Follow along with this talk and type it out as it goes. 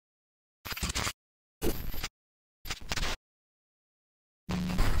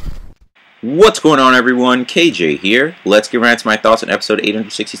What's going on, everyone? KJ here. Let's get right into my thoughts on episode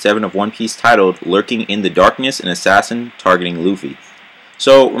 867 of One Piece titled Lurking in the Darkness, an Assassin Targeting Luffy.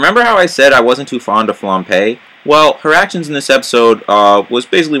 So, remember how I said I wasn't too fond of Flampe? Well, her actions in this episode was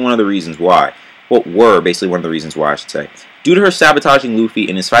basically one of the reasons why. Well, were basically one of the reasons why, I should say. Due to her sabotaging Luffy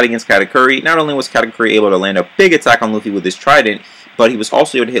in his fight against Katakuri, not only was Katakuri able to land a big attack on Luffy with his trident, but he was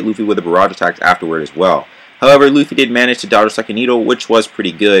also able to hit Luffy with a barrage attack afterward as well. However, Luffy did manage to dodge like a needle, which was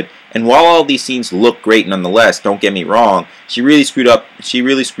pretty good. And while all these scenes look great nonetheless, don't get me wrong, she really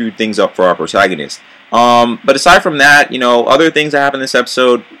screwed things up for our protagonist. But aside from that, other things that happened in this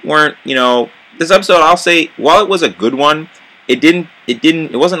episode weren't, this episode, I'll say, while it was a good one,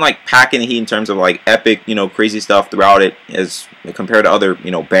 it wasn't like packing the heat in terms of like epic, crazy stuff throughout it as compared to other,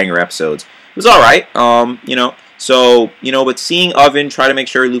 banger episodes. It was alright, So, but seeing Oven try to make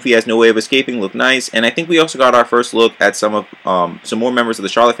sure Luffy has no way of escaping looked nice, and I think we also got our first look at some more members of the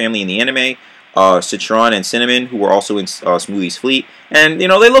Charlotte family in the anime, Citron and Cinnamon, who were also in Smoothie's fleet, and, they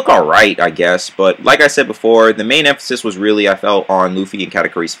look alright, I guess, but like I said before, the main emphasis was really, I felt, on Luffy and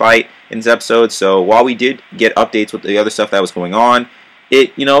Katakuri's fight in this episode, so while we did get updates with the other stuff that was going on,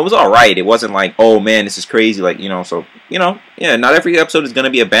 it was alright. It wasn't like, oh man, this is crazy, like, yeah, not every episode is going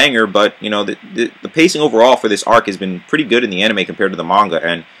to be a banger, but, the pacing overall for this arc has been pretty good in the anime compared to the manga,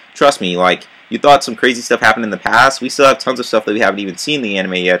 and trust me, like, you thought some crazy stuff happened in the past, we still have tons of stuff that we haven't even seen in the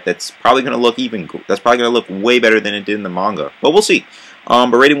anime yet that's probably going to look way better than it did in the manga, but we'll see.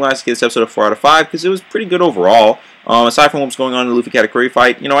 But rating-wise, I give this episode a 4 out of 5, because it was pretty good overall. Aside from what was going on in the Luffy-Katakuri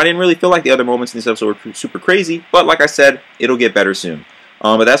fight, I didn't really feel like the other moments in this episode were super crazy, but like I said, it'll get better soon.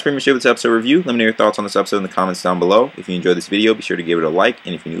 But that's pretty much it with this episode review. Let me know your thoughts on this episode in the comments down below. If you enjoyed this video, be sure to give it a like.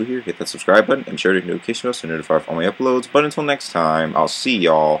 And if you're new here, hit that subscribe button. And be sure to hit the notification bell to notify for all my uploads. But until next time, I'll see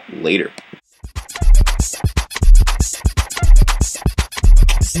y'all later.